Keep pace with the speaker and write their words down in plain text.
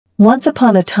Once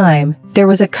upon a time, there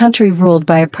was a country ruled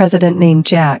by a president named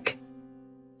Jack.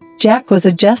 Jack was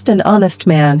a just and honest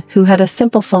man who had a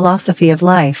simple philosophy of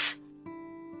life.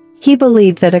 He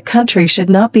believed that a country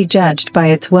should not be judged by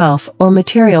its wealth or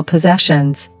material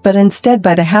possessions, but instead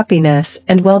by the happiness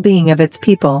and well-being of its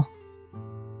people.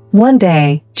 One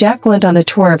day, Jack went on a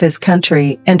tour of his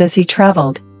country, and as he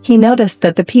traveled, he noticed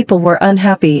that the people were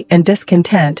unhappy and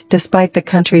discontent despite the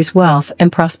country's wealth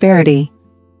and prosperity.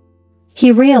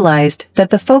 He realized that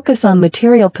the focus on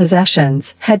material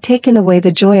possessions had taken away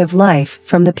the joy of life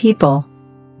from the people.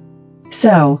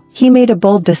 So, he made a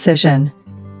bold decision.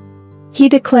 He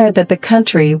declared that the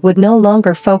country would no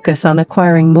longer focus on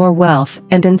acquiring more wealth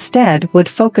and instead would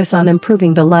focus on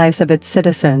improving the lives of its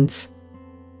citizens.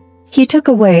 He took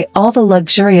away all the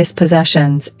luxurious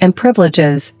possessions and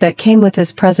privileges that came with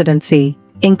his presidency,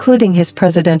 including his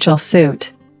presidential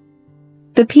suit.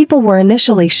 The people were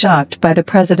initially shocked by the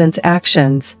president's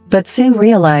actions, but soon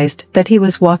realized that he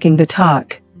was walking the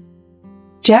talk.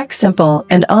 Jack's simple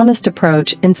and honest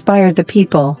approach inspired the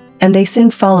people, and they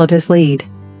soon followed his lead.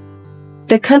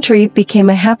 The country became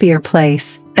a happier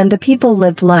place, and the people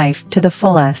lived life to the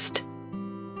fullest.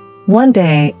 One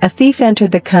day, a thief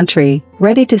entered the country,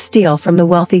 ready to steal from the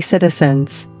wealthy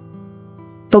citizens.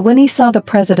 But when he saw the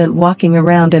president walking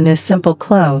around in his simple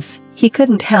clothes, he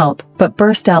couldn't help but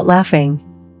burst out laughing.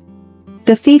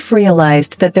 The thief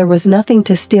realized that there was nothing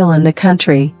to steal in the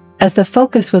country, as the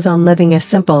focus was on living a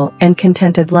simple and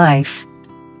contented life.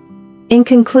 In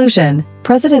conclusion,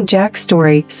 President Jack's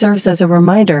story serves as a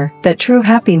reminder that true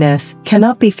happiness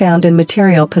cannot be found in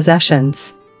material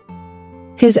possessions.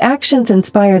 His actions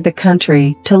inspired the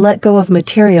country to let go of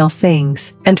material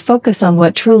things and focus on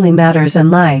what truly matters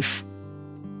in life.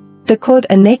 The quote,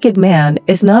 "A naked man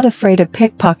is not afraid of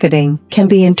pickpocketing," can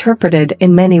be interpreted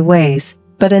in many ways,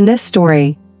 but in this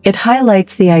story, it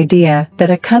highlights the idea that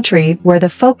a country where the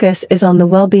focus is on the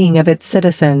well-being of its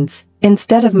citizens,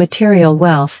 instead of material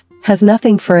wealth, has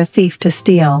nothing for a thief to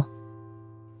steal.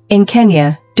 In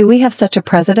Kenya, do we have such a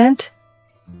president?